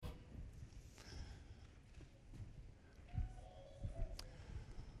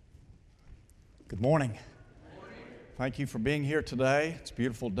Good morning. Thank you for being here today. It's a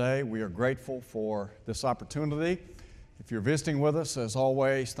beautiful day. We are grateful for this opportunity. If you're visiting with us, as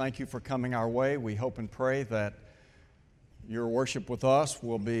always, thank you for coming our way. We hope and pray that your worship with us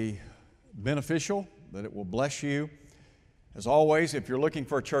will be beneficial, that it will bless you. As always, if you're looking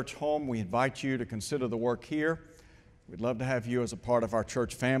for a church home, we invite you to consider the work here. We'd love to have you as a part of our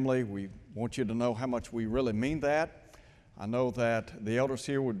church family. We want you to know how much we really mean that. I know that the elders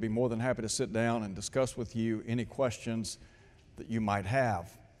here would be more than happy to sit down and discuss with you any questions that you might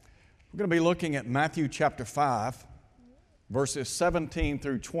have. We're going to be looking at Matthew chapter 5, verses 17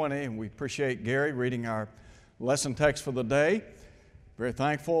 through 20, and we appreciate Gary reading our lesson text for the day. Very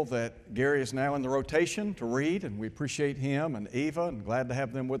thankful that Gary is now in the rotation to read, and we appreciate him and Eva, and glad to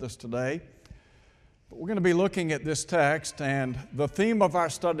have them with us today. But we're going to be looking at this text, and the theme of our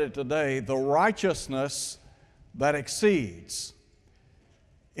study today, the righteousness that exceeds.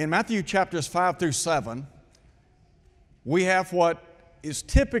 In Matthew chapters 5 through 7, we have what is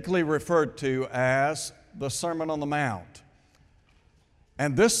typically referred to as the Sermon on the Mount.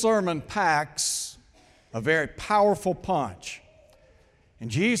 And this sermon packs a very powerful punch.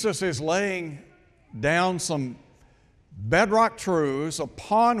 And Jesus is laying down some bedrock truths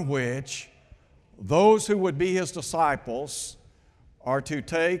upon which those who would be His disciples are to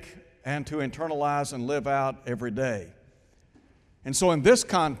take and to internalize and live out every day. And so in this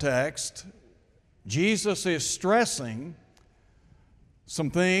context, Jesus is stressing some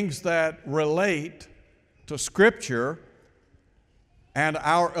things that relate to Scripture and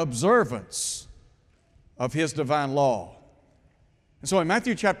our observance of His divine law. And so in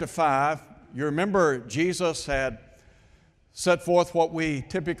Matthew chapter 5, you remember Jesus had set forth what we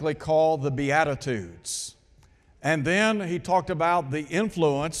typically call the Beatitudes. And then He talked about the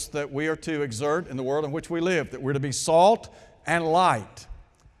influence that we are to exert in the world in which we live, that we're to be salt and light.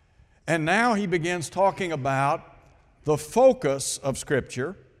 And now He begins talking about the focus of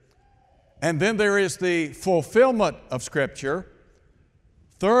Scripture. And then there is the fulfillment of Scripture.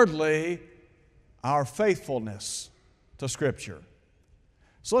 Thirdly, our faithfulness to Scripture.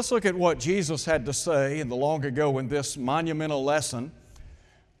 So let's look at what Jesus had to say in the long ago in this monumental lesson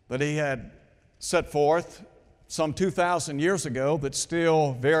that He had set forth some 2,000 years ago that's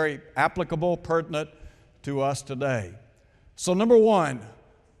still very applicable, pertinent to us today. So number one,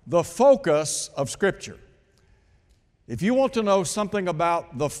 the focus of Scripture. If you want to know something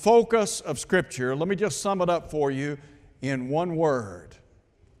about the focus of Scripture, let me just sum it up for you in one word: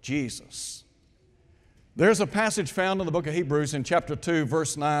 Jesus. There's a passage found in the book of Hebrews in chapter 2,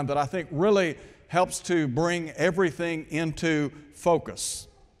 verse 9 that I think really helps to bring everything into focus,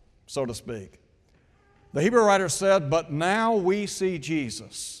 so to speak. The Hebrew writer said, "But now we see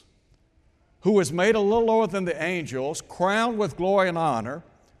Jesus, who was made a little lower than the angels, crowned with glory and honor,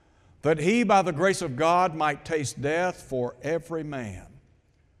 that He, by the grace of God, might taste death for every man."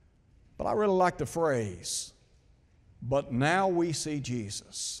 But I really like the phrase, "But now we see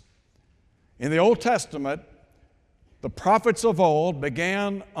Jesus." In the Old Testament, the prophets of old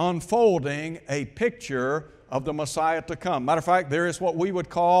began unfolding a picture of the Messiah to come. Matter of fact, there is what we would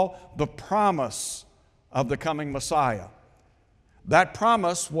call the promise of the coming Messiah. That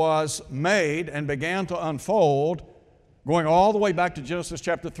promise was made and began to unfold going all the way back to Genesis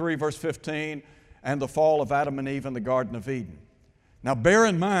chapter 3, verse 15, and the fall of Adam and Eve in the Garden of Eden. Now bear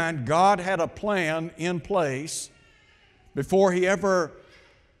in mind, God had a plan in place before He ever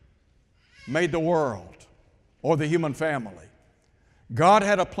made the world or the human family. God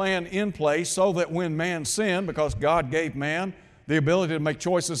had a plan in place so that when man sinned, because God gave man the ability to make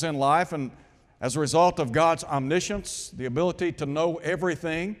choices in life, and as a result of God's omniscience, the ability to know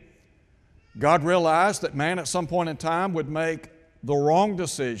everything, God realized that man at some point in time would make the wrong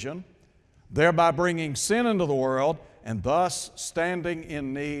decision, thereby bringing sin into the world and thus standing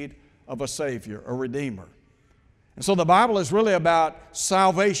in need of a Savior, a Redeemer. And so the Bible is really about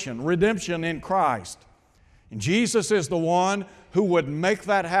salvation, redemption in Christ. And Jesus is the one who would make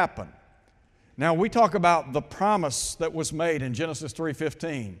that happen. Now we talk about the promise that was made in Genesis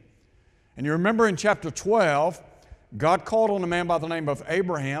 3:15. And you remember in chapter 12, God called on a man by the name of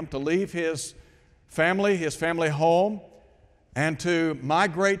Abraham to leave his family home, and to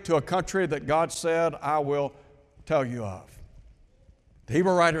migrate to a country that God said, "I will tell you of." The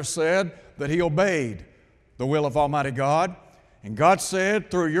Hebrew writer said that he obeyed the will of Almighty God, and God said,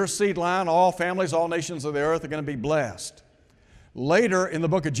 "Through your seed line, all families, all nations of the earth are going to be blessed." Later in the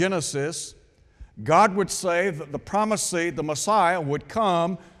book of Genesis, God would say that the promised seed, the Messiah, would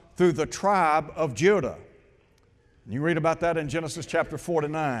come through the tribe of Judah. And you read about that in Genesis chapter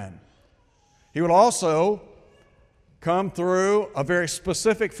 49. He would also come through a very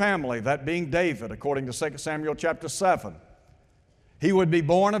specific family, that being David, according to 2 Samuel chapter 7. He would be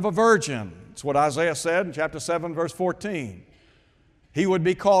born of a virgin. It's what Isaiah said in chapter 7, verse 14. He would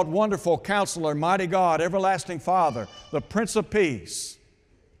be called Wonderful Counselor, Mighty God, Everlasting Father, the Prince of Peace.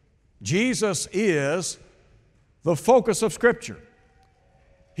 Jesus is the focus of Scripture.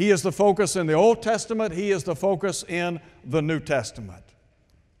 He is the focus in the Old Testament. He is the focus in the New Testament.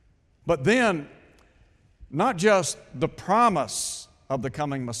 But then, not just the promise of the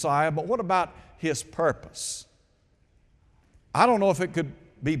coming Messiah, but what about His purpose? I don't know if it could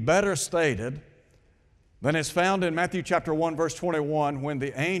be better stated than is found in Matthew chapter 1, verse 21, when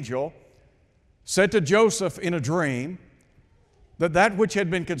the angel said to Joseph in a dream that that which had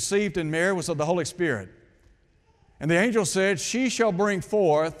been conceived in Mary was of the Holy Spirit. And the angel said, "She shall bring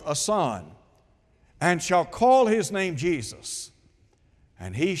forth a son, and shall call his name Jesus,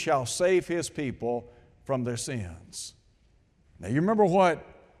 and he shall save his people from their sins." Now you remember what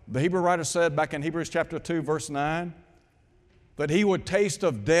the Hebrew writer said back in Hebrews chapter 2, verse 9? That he would taste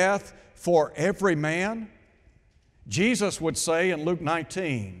of death for every man. Jesus would say in Luke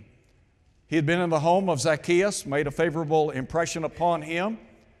 19, he had been in the home of Zacchaeus, made a favorable impression upon him.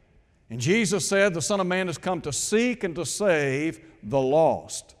 And Jesus said, "The Son of Man has come to seek and to save the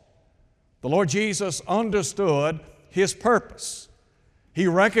lost." The Lord Jesus understood His purpose. He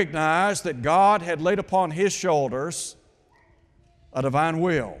recognized that God had laid upon His shoulders a divine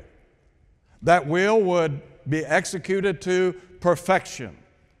will. That will would be executed to perfection.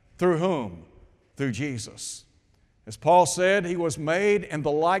 Through whom? Through Jesus. As Paul said, He was made in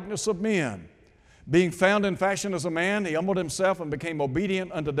the likeness of men. Being found in fashion as a man, He humbled Himself and became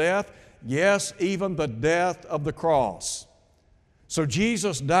obedient unto death, yes, even the death of the cross. So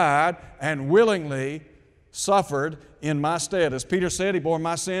Jesus died and willingly suffered in my stead. As Peter said, He bore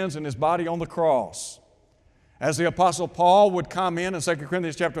my sins in His body on the cross. As the Apostle Paul would comment in 2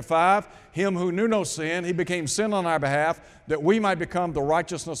 Corinthians chapter 5, Him who knew no sin, He became sin on our behalf, that we might become the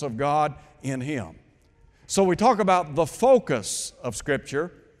righteousness of God in Him. So we talk about the focus of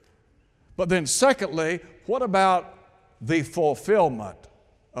Scripture, but then secondly, what about the fulfillment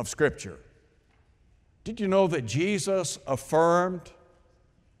of Scripture? Did you know that Jesus affirmed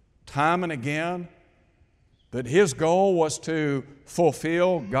time and again that His goal was to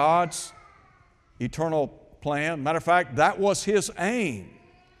fulfill God's eternal plan? Matter of fact, that was His aim.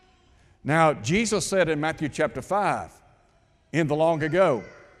 Now, Jesus said in Matthew chapter 5, in the long ago,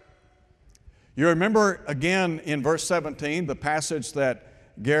 you remember again in verse 17, the passage that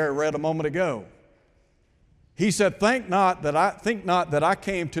Gary read a moment ago. He said, think not that I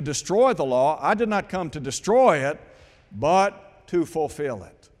came to destroy the law. I did not come to destroy it, but to fulfill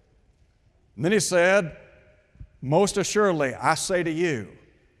it. And then He said, most assuredly, I say to you,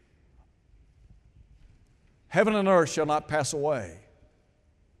 heaven and earth shall not pass away.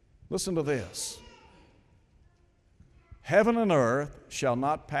 Listen to this. Heaven and earth shall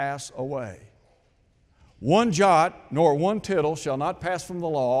not pass away. One jot nor one tittle shall not pass from the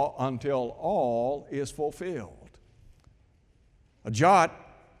law until all is fulfilled. A jot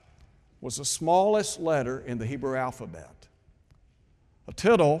was the smallest letter in the Hebrew alphabet. A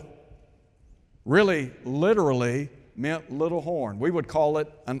tittle really literally meant little horn. We would call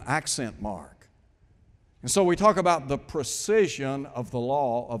it an accent mark. And so we talk about the precision of the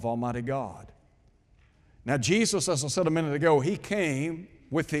law of Almighty God. Now Jesus, as I said a minute ago, He came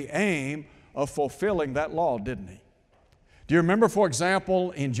with the aim of fulfilling that law, didn't He? Do you remember, for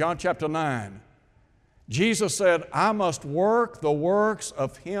example, in John chapter 9, Jesus said, I must work the works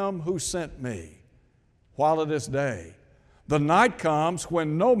of Him who sent me while it is day. The night comes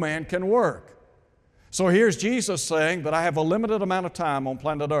when no man can work. So here's Jesus saying that I have a limited amount of time on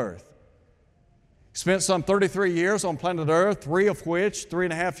planet Earth. He spent some 33 years on planet Earth, 3 of which,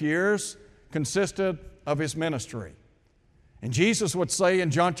 3.5 years, consisted of His ministry. And Jesus would say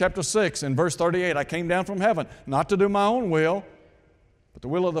in John chapter 6, in verse 38, I came down from heaven, not to do my own will, but the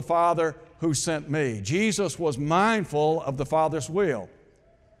will of the Father who sent me. Jesus was mindful of the Father's will.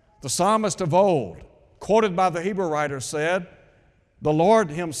 The psalmist of old, quoted by the Hebrew writer, said, the Lord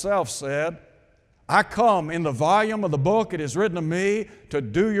Himself said, I come in the volume of the book, it is written of me, to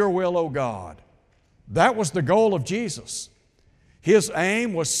do your will, O God. That was the goal of Jesus. His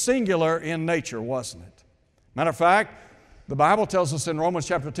aim was singular in nature, wasn't it? Matter of fact, the Bible tells us in Romans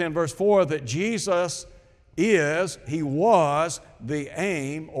chapter 10, verse 4, that Jesus He was the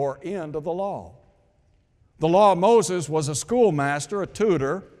aim or end of the law. The law of Moses was a schoolmaster, a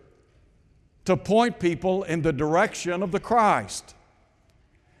tutor, to point people in the direction of the Christ.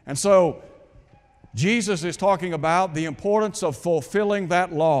 And so, Jesus is talking about the importance of fulfilling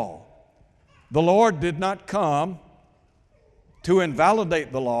that law. The Lord did not come to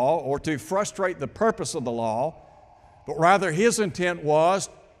invalidate the law or to frustrate the purpose of the law, but rather His intent was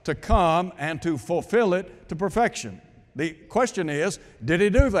to come and to fulfill it to perfection. The question is, did He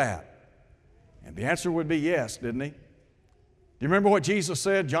do that? And the answer would be yes, didn't He? Do you remember what Jesus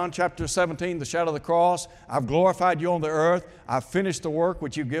said, John chapter 17, the shadow of the cross? I've glorified you on the earth. I've finished the work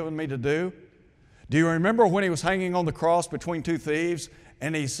which you've given me to do. Do you remember when He was hanging on the cross between two thieves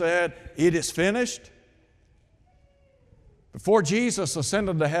and He said, it is finished? Before Jesus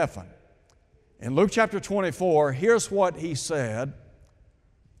ascended to heaven, in Luke chapter 24, here's what He said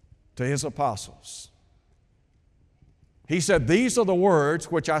to His apostles. He said, these are the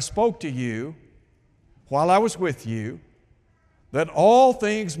words which I spoke to you while I was with you, that all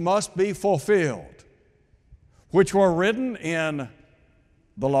things must be fulfilled, which were written in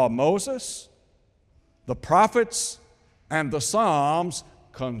the law of Moses, the prophets, and the Psalms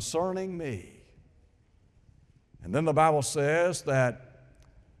concerning me. And then the Bible says that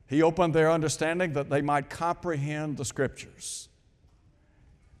He opened their understanding that they might comprehend the Scriptures.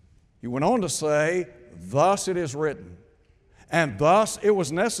 He went on to say, thus it is written, and thus it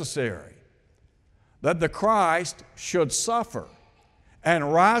was necessary that the Christ should suffer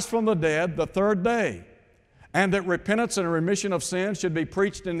and rise from the dead the third day, and that repentance and remission of sins should be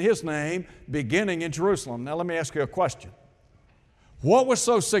preached in His name, beginning in Jerusalem. Now let me ask you a question. What was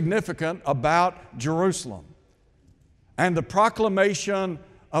so significant about Jerusalem and the proclamation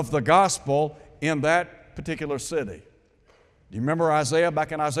of the gospel in that particular city? Do you remember Isaiah,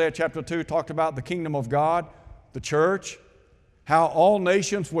 back in Isaiah chapter 2, talked about the kingdom of God, the church, how all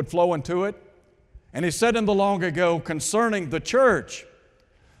nations would flow into it? And he said in the long ago concerning the church,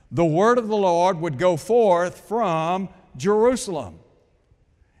 the word of the Lord would go forth from Jerusalem.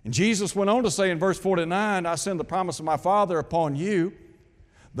 And Jesus went on to say in verse 49, I send the promise of my Father upon you.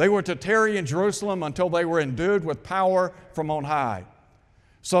 They were to tarry in Jerusalem until they were endued with power from on high.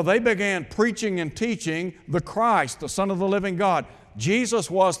 So they began preaching and teaching the Christ, the Son of the living God.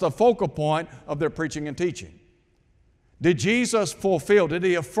 Jesus was the focal point of their preaching and teaching. Did Jesus fulfill, did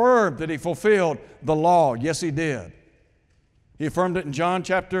He affirm that He fulfilled the law? Yes, He did. He affirmed it in John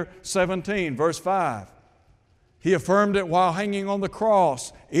chapter 17, verse 5. He affirmed it while hanging on the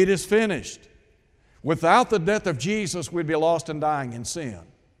cross. It is finished. Without the death of Jesus, we'd be lost and dying in sin.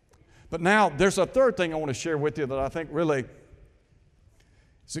 But now, there's a third thing I want to share with you that I think really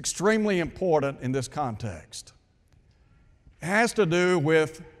is extremely important in this context. It has to do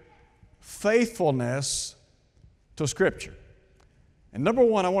with faithfulness to Scripture. And number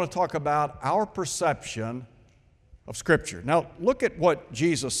one, I want to talk about our perception of Scripture. Now, look at what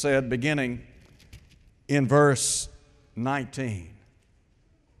Jesus said beginning in verse 19.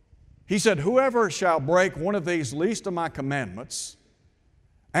 He said, whoever shall break one of these least of my commandments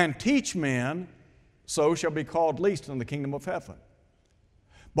and teach men, so shall be called least in the kingdom of heaven.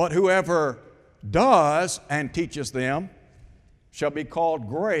 But whoever does and teaches them shall be called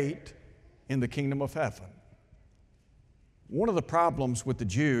great in the kingdom of heaven. One of the problems with the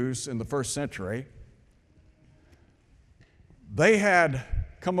Jews in the first century, they had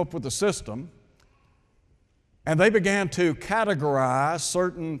come up with a system and they began to categorize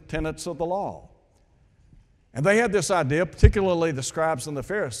certain tenets of the law. And they had this idea, particularly the scribes and the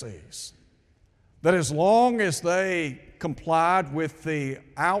Pharisees, that as long as they complied with the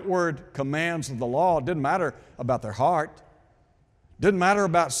outward commands of the law, it didn't matter about their heart, didn't matter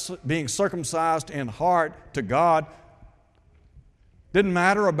about being circumcised in heart to God, didn't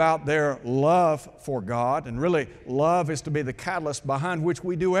matter about their love for God, and really love is to be the catalyst behind which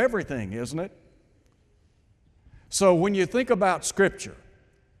we do everything, isn't it? So when you think about Scripture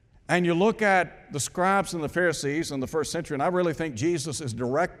and you look at the scribes and the Pharisees in the first century, and I really think Jesus is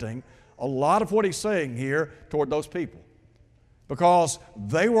directing a lot of what He's saying here toward those people because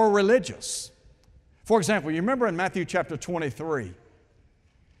they were religious. For example, you remember in Matthew chapter 23,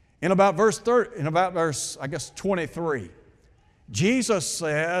 in about verse 23, Jesus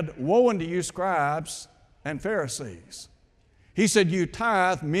said, woe unto you scribes and Pharisees. He said, you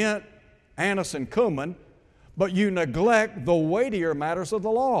tithe mint, anise, and cumin, but you neglect the weightier matters of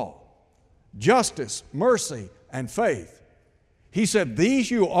the law, justice, mercy, and faith. He said, these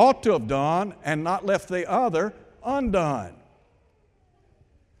you ought to have done and not left the other undone.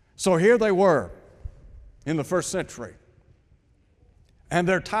 So here they were in the first century, and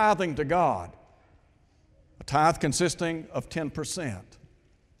they're tithing to God. A tithe consisting of 10%. And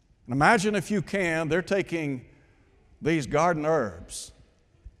imagine if you can, they're taking these garden herbs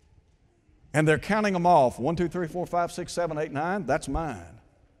and they're counting them off. 1, 2, 3, 4, 5, 6, 7, 8, 9, that's mine.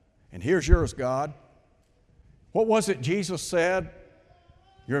 And here's yours, God. What was it Jesus said?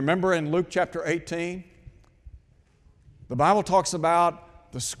 You remember in Luke chapter 18? The Bible talks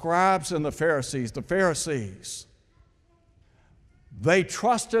about the scribes and the Pharisees. The Pharisees, they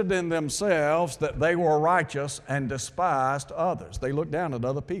trusted in themselves that they were righteous and despised others. They looked down at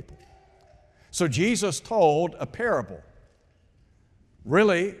other people. So Jesus told a parable,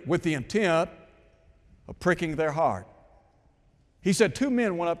 really with the intent of pricking their heart. He said 2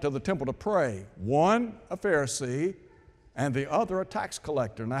 men went up to the temple to pray, one a Pharisee and the other a tax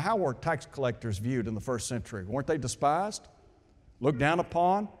collector. Now, how were tax collectors viewed in the first century? Weren't they despised, looked down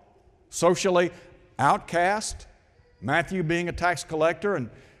upon, socially outcast? Matthew being a tax collector, and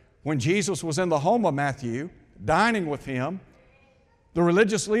when Jesus was in the home of Matthew, dining with him, the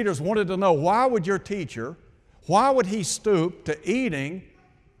religious leaders wanted to know, why would your teacher, why would he stoop to eating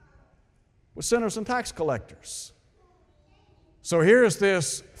with sinners and tax collectors? So here's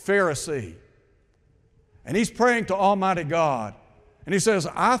this Pharisee, and he's praying to Almighty God, and he says,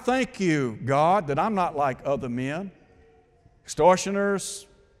 I thank you, God, that I'm not like other men, extortioners,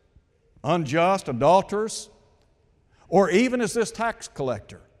 unjust, adulterers, or even as this tax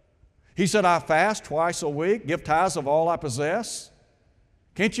collector. He said, I fast twice a week, give tithes of all I possess.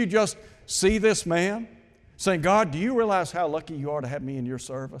 Can't you just see this man saying, God, do you realize how lucky you are to have me in your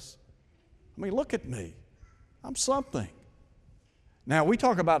service? I mean, look at me. I'm something. Now, we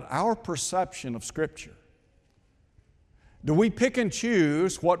talk about our perception of Scripture. Do we pick and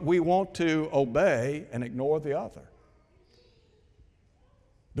choose what we want to obey and ignore the other?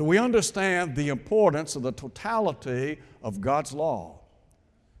 Do we understand the importance of the totality of God's law?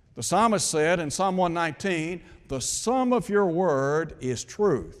 The psalmist said in Psalm 119, the sum of your word is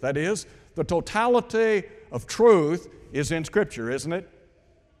truth. That is, the totality of truth is in Scripture, isn't it?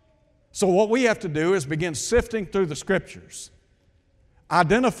 So what we have to do is begin sifting through the Scriptures,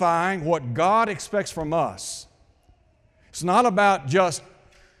 identifying what God expects from us. It's not about just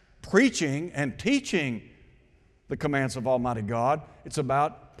preaching and teaching the commands of Almighty God. It's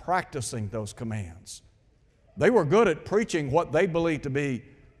about practicing those commands. They were good at preaching what they believed to be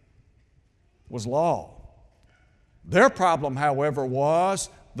was law. Their problem, however, was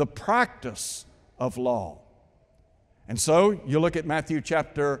the practice of law. And so you look at Matthew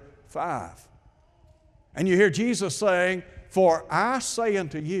chapter 5, and you hear Jesus saying, for I say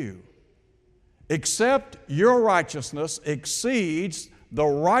unto you, except your righteousness exceeds the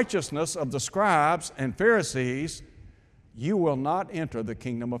righteousness of the scribes and Pharisees, you will not enter the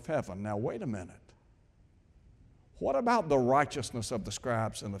kingdom of heaven. Now, wait a minute. What about the righteousness of the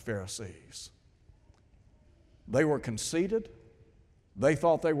scribes and the Pharisees? They were conceited. They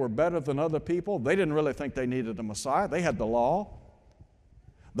thought they were better than other people. They didn't really think they needed a Messiah. They had the law.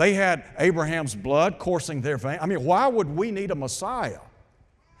 They had Abraham's blood coursing their veins. I mean, why would we need a Messiah?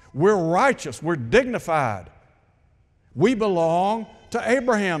 We're righteous. We're dignified. We belong to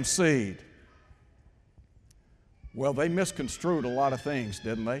Abraham's seed. Well, they misconstrued a lot of things,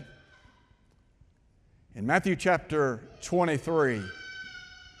 didn't they? In Matthew chapter 23,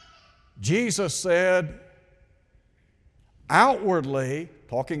 Jesus said, outwardly,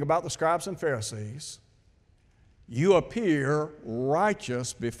 talking about the scribes and Pharisees, you appear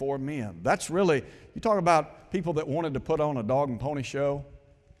righteous before men. That's really, you talk about people that wanted to put on a dog and pony show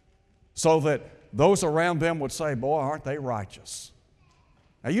so that those around them would say, boy, aren't they righteous?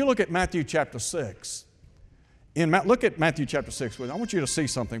 Now you look at Matthew chapter 6. Look at Matthew chapter 6 with me. I want you to see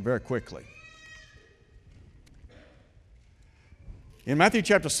something very quickly. In Matthew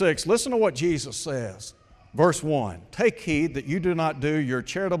chapter 6, listen to what Jesus says. Verse 1, take heed that you do not do your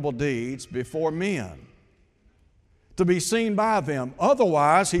charitable deeds before men, to be seen by them.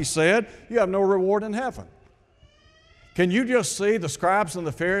 Otherwise, he said, you have no reward in heaven. Can you just see the scribes and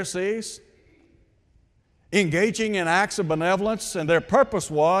the Pharisees engaging in acts of benevolence? And their purpose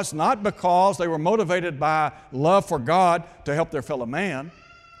was not because they were motivated by love for God to help their fellow man,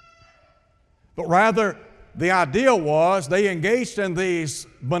 but rather the idea was they engaged in these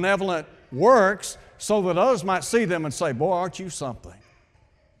benevolent works so that others might see them and say, boy, aren't you something?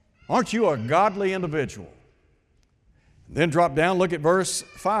 Aren't you a godly individual? Then drop down, look at verse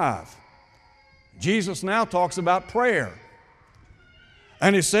 5. Jesus now talks about prayer.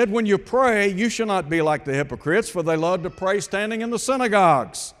 And he said, when you pray, you shall not be like the hypocrites, for they love to pray standing in the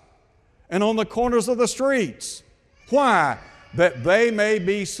synagogues and on the corners of the streets. Why? That they may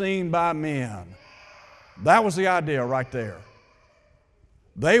be seen by men. That was the idea right there.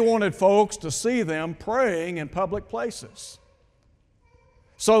 They wanted folks to see them praying in public places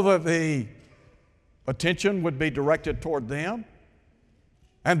so that the attention would be directed toward them.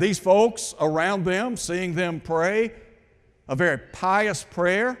 And these folks around them, seeing them pray a very pious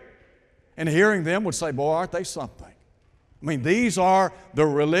prayer and hearing them would say, boy, aren't they something? I mean, these are the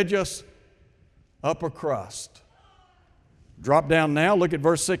religious upper crust. Drop down now, look at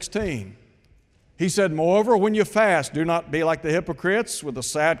verse 16. He said, "Moreover, when you fast, do not be like the hypocrites with a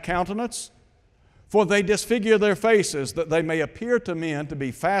sad countenance, for they disfigure their faces, that they may appear to men to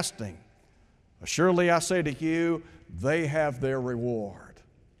be fasting. Surely I say to you, they have their reward."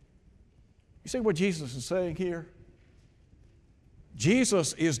 You see what Jesus is saying here?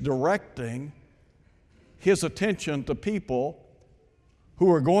 Jesus is directing His attention to people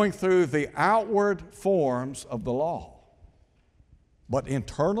who are going through the outward forms of the law. But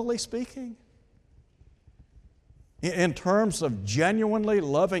internally speaking, in terms of genuinely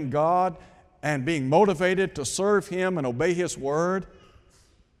loving God and being motivated to serve Him and obey His word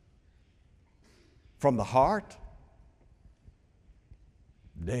from the heart,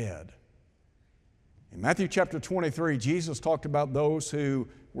 dead. In Matthew chapter 23, Jesus talked about those who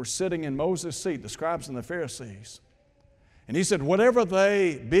were sitting in Moses' seat, the scribes and the Pharisees. And He said, "Whatever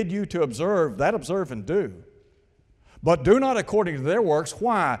they bid you to observe, that observe and do. But do not according to their works."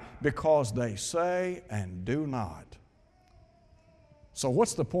 Why? Because they say and do not. So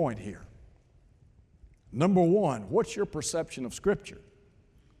what's the point here? Number one, what's your perception of Scripture?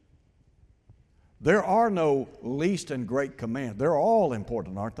 There are no least and great commands. They're all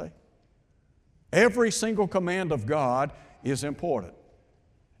important, aren't they? Every single command of God is important.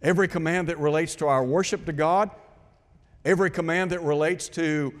 Every command that relates to our worship to God, every command that relates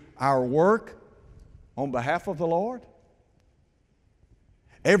to our work on behalf of the Lord,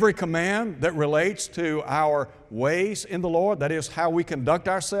 every command that relates to our ways in the Lord, that is, how we conduct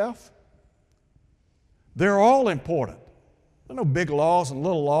ourselves, they're all important. There are no big laws and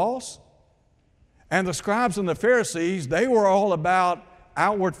little laws. And the scribes and the Pharisees, they were all about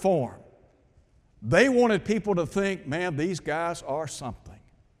outward form. They wanted people to think, man, these guys are something.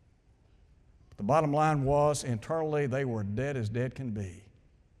 But the bottom line was, internally, they were dead as dead can be.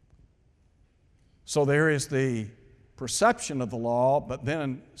 So there is the perception of the law, but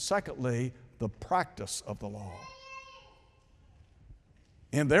then, secondly, the practice of the law.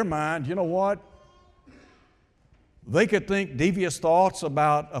 In their mind, you know what? They could think devious thoughts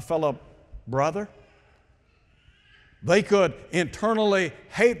about a fellow brother. They could internally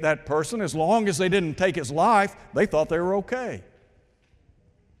hate that person as long as they didn't take his life. They thought they were okay.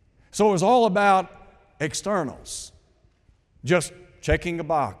 So it was all about externals, just checking a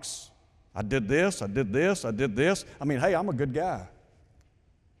box. I did this, I did this, I did this. I mean, hey, I'm a good guy.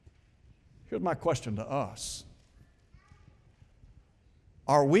 Here's my question to us.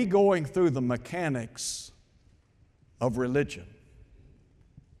 Are we going through the mechanics of religion?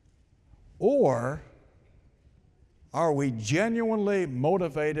 Or are we genuinely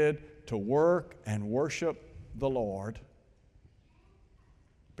motivated to work and worship the Lord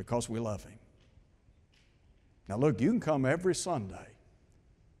because we love Him? Now look, you can come every Sunday.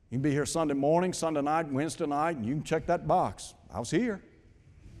 You can be here Sunday morning, Sunday night, Wednesday night, and you can check that box. I was here.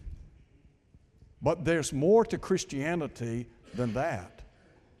 But there's more to Christianity than that.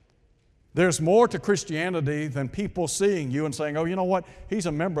 There's more to Christianity than people seeing you and saying, oh, you know what? He's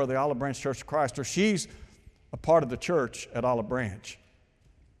a member of the Olive Branch Church of Christ, or she's a part of the church at Olive Branch.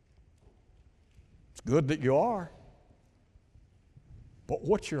 It's good that you are. But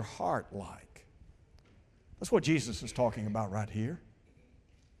what's your heart like? That's what Jesus is talking about right here.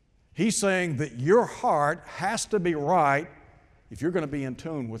 He's saying that your heart has to be right if you're going to be in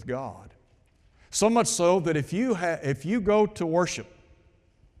tune with God. So much so that if you go to worship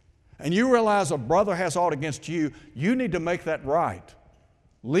and you realize a brother has aught against you, you need to make that right.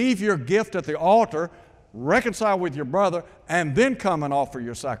 Leave your gift at the altar, reconcile with your brother, and then come and offer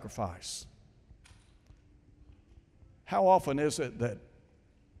your sacrifice. How often is it that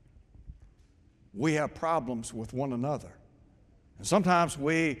we have problems with one another? And sometimes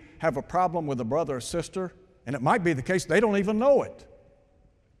we have a problem with a brother or sister, and it might be the case they don't even know it.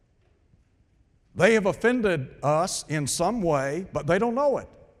 They have offended us in some way, but they don't know it.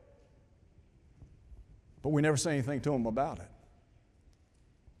 But we never say anything to them about it.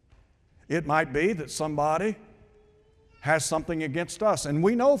 It might be that somebody has something against us, and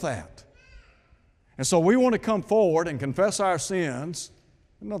we know that. And so we want to come forward and confess our sins.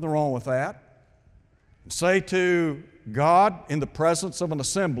 There's nothing wrong with that. And say to God in the presence of an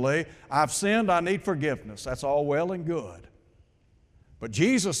assembly, I've sinned, I need forgiveness. That's all well and good. But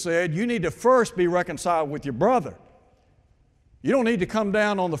Jesus said you need to first be reconciled with your brother. You don't need to come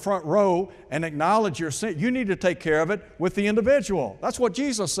down on the front row and acknowledge your sin. You need to take care of it with the individual. That's what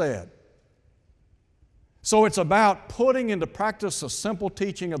Jesus said. So it's about putting into practice the simple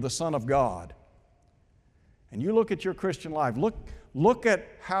teaching of the Son of God. And you look at your Christian life. Look at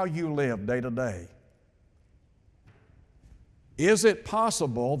how you live day to day. Is it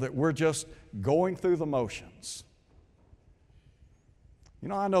possible that we're just going through the motions? You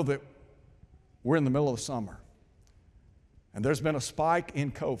know, I know that we're in the middle of the summer, and there's been a spike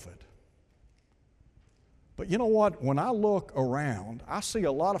in COVID. But you know what? When I look around, I see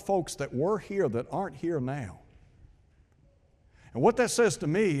a lot of folks that were here that aren't here now. And what that says to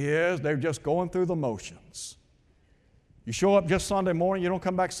me is they're just going through the motions. You show up just Sunday morning, you don't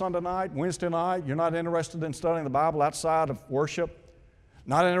come back Sunday night, Wednesday night, you're not interested in studying the Bible outside of worship,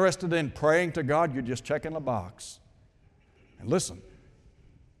 not interested in praying to God, you're just checking the box. And listen,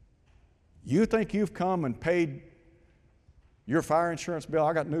 you think you've come and paid your fire insurance bill?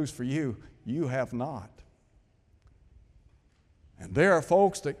 I got news for you. You have not. And there are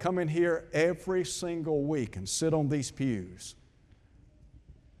folks that come in here every single week and sit on these pews.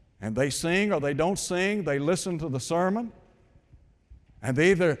 And they sing or they don't sing. They listen to the sermon. And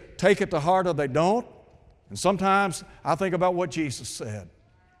they either take it to heart or they don't. And sometimes I think about what Jesus said.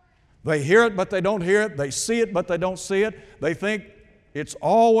 They hear it, but they don't hear it. They see it, but they don't see it. They think it's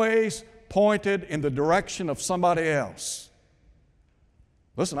always pointed in the direction of somebody else.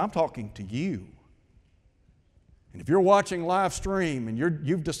 Listen, I'm talking to you. And if you're watching live stream and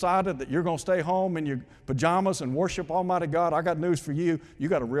you've decided that you're going to stay home in your pajamas and worship Almighty God, I got news for you. You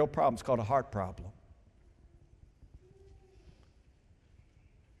got a real problem. It's called a heart problem.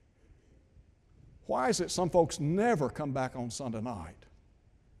 Why is it some folks never come back on Sunday night?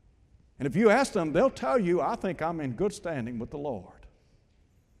 And if you ask them, they'll tell you, I think I'm in good standing with the Lord.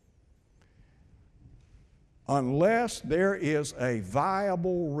 Unless there is a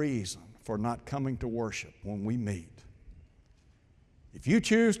viable reason for not coming to worship when we meet. If you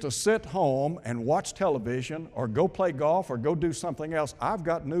choose to sit home and watch television or go play golf or go do something else, I've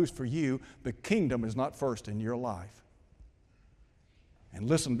got news for you. The kingdom is not first in your life. And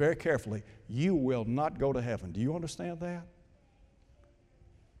listen very carefully, you will not go to heaven. Do you understand that?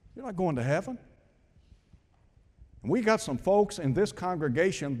 You're not going to heaven. And we got some folks in this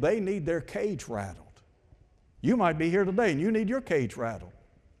congregation, they need their cage rattled. You might be here today and you need your cage rattled.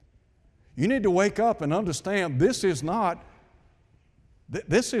 You need to wake up and understand this is not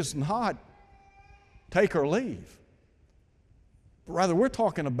take or leave. But rather, we're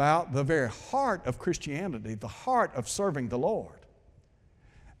talking about the very heart of Christianity, the heart of serving the Lord.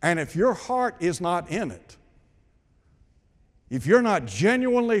 And if your heart is not in it, if you're not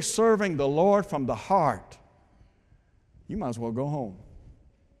genuinely serving the Lord from the heart, you might as well go home.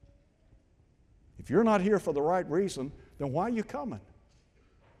 If you're not here for the right reason, then why are you coming?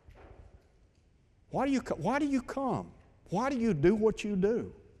 Why do you come? Why do you do what you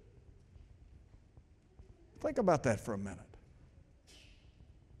do? Think about that for a minute.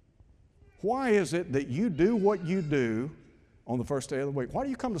 Why is it that you do what you do on the first day of the week? Why do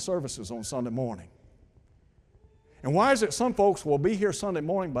you come to services on Sunday morning? And why is it some folks will be here Sunday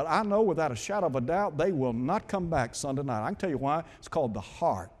morning, but I know without a shadow of a doubt they will not come back Sunday night? I can tell you why. It's called the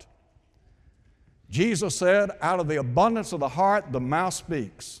heart. Jesus said, out of the abundance of the heart, the mouth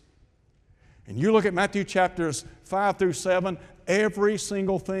speaks. And you look at Matthew chapters 5 through 7, every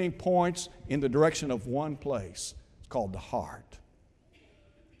single thing points in the direction of one place. It's called the heart.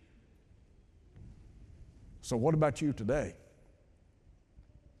 So what about you today?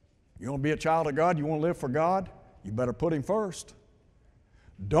 You want to be a child of God? You want to live for God? You better put Him first.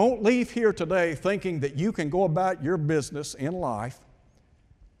 Don't leave here today thinking that you can go about your business in life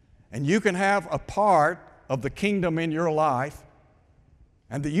and you can have a part of the kingdom in your life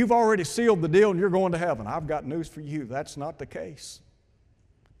and that you've already sealed the deal and you're going to heaven. I've got news for you. That's not the case.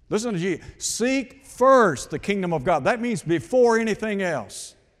 Listen to you. Seek first the kingdom of God. That means before anything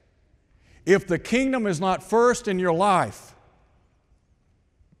else. If the kingdom is not first in your life,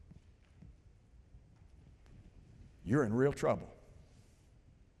 you're in real trouble.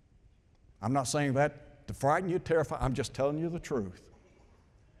 I'm not saying that to frighten you, terrify. I'm just telling you the truth.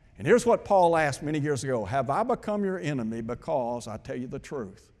 And here's what Paul asked many years ago. Have I become your enemy because I tell you the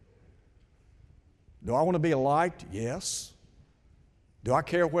truth? Do I want to be liked? Yes. Do I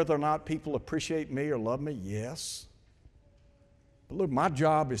care whether or not people appreciate me or love me? Yes. But look, my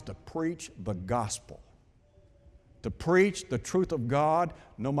job is to preach the gospel. To preach the truth of God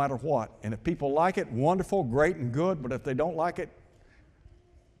no matter what. And if people like it, wonderful, great and good. But if they don't like it,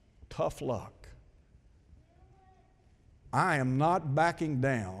 tough luck. I am not backing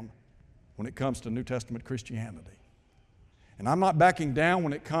down when it comes to New Testament Christianity. And I'm not backing down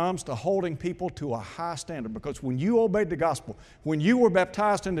when it comes to holding people to a high standard, because when you obeyed the gospel, when you were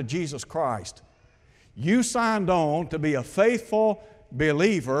baptized into Jesus Christ, you signed on to be a faithful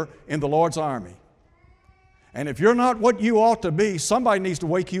believer in the Lord's army. And if you're not what you ought to be, somebody needs to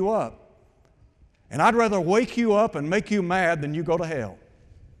wake you up. And I'd rather wake you up and make you mad than you go to hell.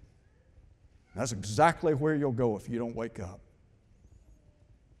 That's exactly where you'll go if you don't wake up.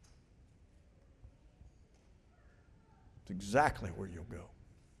 It's exactly where you'll go.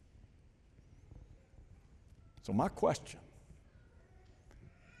 So my question,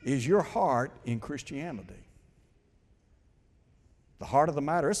 is your heart in Christianity? The heart of the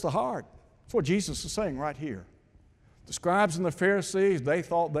matter, it's the heart. That's what Jesus is saying right here. The scribes and the Pharisees, they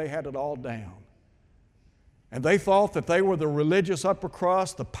thought they had it all down. And they thought that they were the religious upper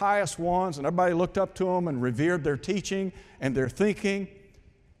crust, the pious ones, and everybody looked up to them and revered their teaching and their thinking.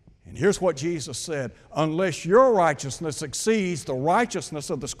 And here's what Jesus said, unless your righteousness exceeds the righteousness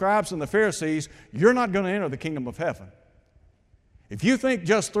of the scribes and the Pharisees, you're not going to enter the kingdom of heaven. If you think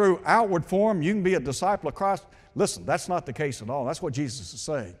just through outward form you can be a disciple of Christ, listen, that's not the case at all. That's what Jesus is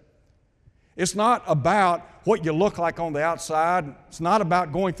saying. It's not about what you look like on the outside. It's not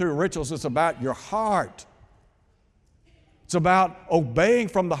about going through rituals. It's about your heart. It's about obeying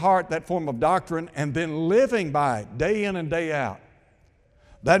from the heart that form of doctrine and then living by it day in and day out.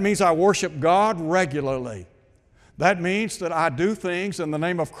 That means I worship God regularly. That means that I do things in the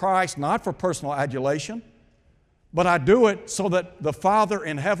name of Christ, not for personal adulation, but I do it so that the Father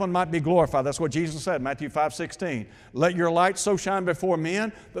in heaven might be glorified. That's what Jesus said, Matthew 5:16. Let your light so shine before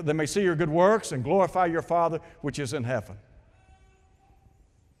men that they may see your good works and glorify your Father which is in heaven.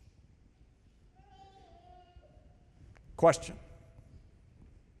 Question.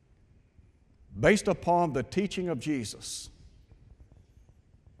 Based upon the teaching of Jesus,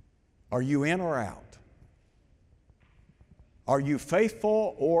 are you in or out? Are you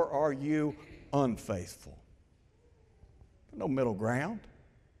faithful or are you unfaithful? No middle ground.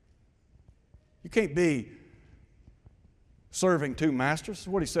 You can't be serving two masters. That's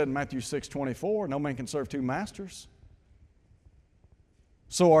what he said in Matthew 6:24. No man can serve two masters.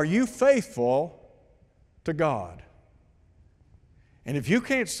 So are you faithful to God? And if you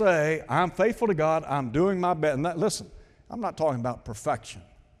can't say, I'm faithful to God, I'm doing my best. And listen, I'm not talking about perfection.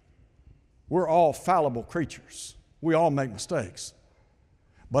 We're all fallible creatures. We all make mistakes.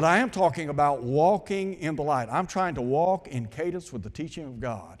 But I am talking about walking in the light. I'm trying to walk in cadence with the teaching of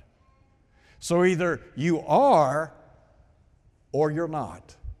God. So either you are or you're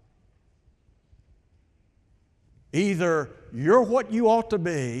not. Either you're what you ought to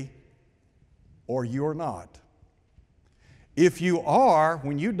be or you're not. If you are,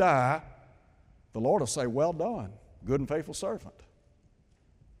 when you die, the Lord will say, well done, good and faithful servant.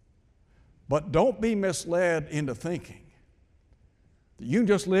 But don't be misled into thinking that you can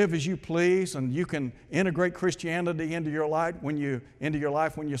just live as you please and you can integrate Christianity into your life when you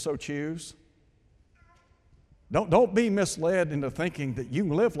so choose. Don't be misled into thinking that you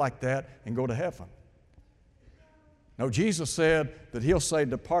can live like that and go to heaven. No, Jesus said that He'll say,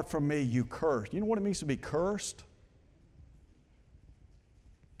 depart from me, you cursed. You know what it means to be cursed?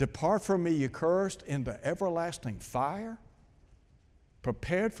 Depart from me, you cursed, into everlasting fire,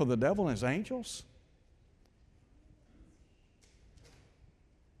 prepared for the devil and his angels.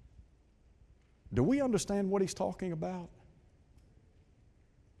 Do we understand what he's talking about?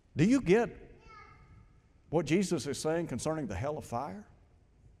 Do you get what Jesus is saying concerning the hell of fire?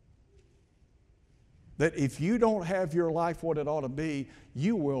 That if you don't have your life what it ought to be,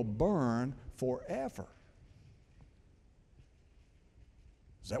 you will burn forever.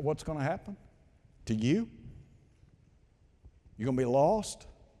 Is that what's going to happen to you? You're going to be lost?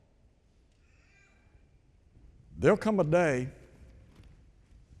 There'll come a day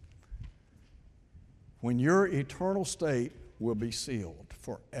when your eternal state will be sealed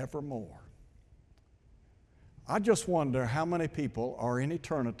forevermore. I just wonder how many people are in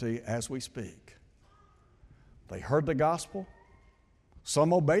eternity as we speak. They heard the gospel,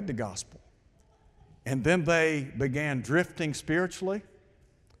 some obeyed the gospel, and then they began drifting spiritually.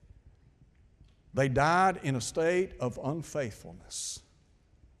 They died in a state of unfaithfulness,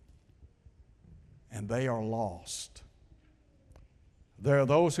 and they are lost. There are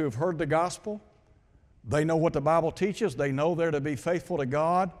those who have heard the gospel. They know what the Bible teaches. They know they're to be faithful to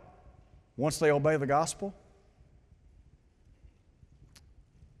God once they obey the gospel,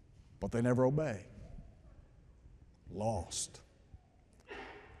 but they never obey. Lost.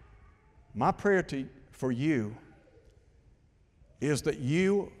 My prayer for you is that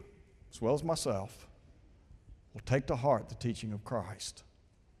you, as well as myself, will take to heart the teaching of Christ.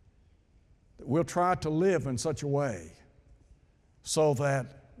 That we'll try to live in such a way so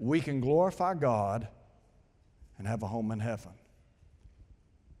that we can glorify God and have a home in heaven.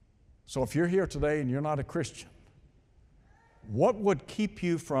 So if you're here today and you're not a Christian, what would keep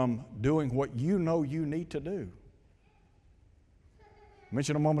you from doing what you know you need to do? I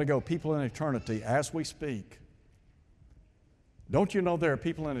mentioned a moment ago, people in eternity as we speak. Don't you know there are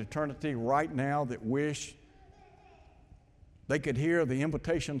people in eternity right now that wish they could hear the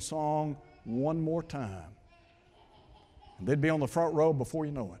invitation song one more time? They'd be on the front row before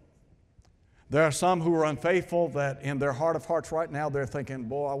you know it. There are some who are unfaithful that in their heart of hearts right now they're thinking,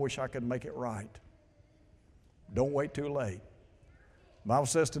 boy, I wish I could make it right. Don't wait too late. The Bible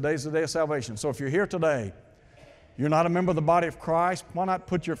says today's the day of salvation. So if you're here today, you're not a member of the body of Christ, why not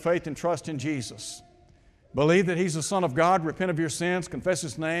put your faith and trust in Jesus? Believe that He's the Son of God, repent of your sins, confess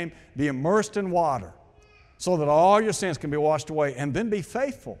His name, be immersed in water so that all your sins can be washed away, and then be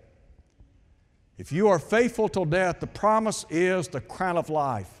faithful. If you are faithful till death, the promise is the crown of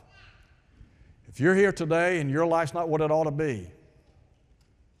life. If you're here today and your life's not what it ought to be,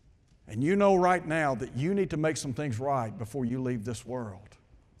 and you know right now that you need to make some things right before you leave this world,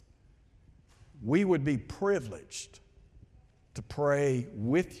 we would be privileged to pray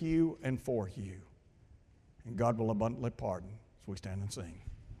with you and for you. And God will abundantly pardon as we stand and sing.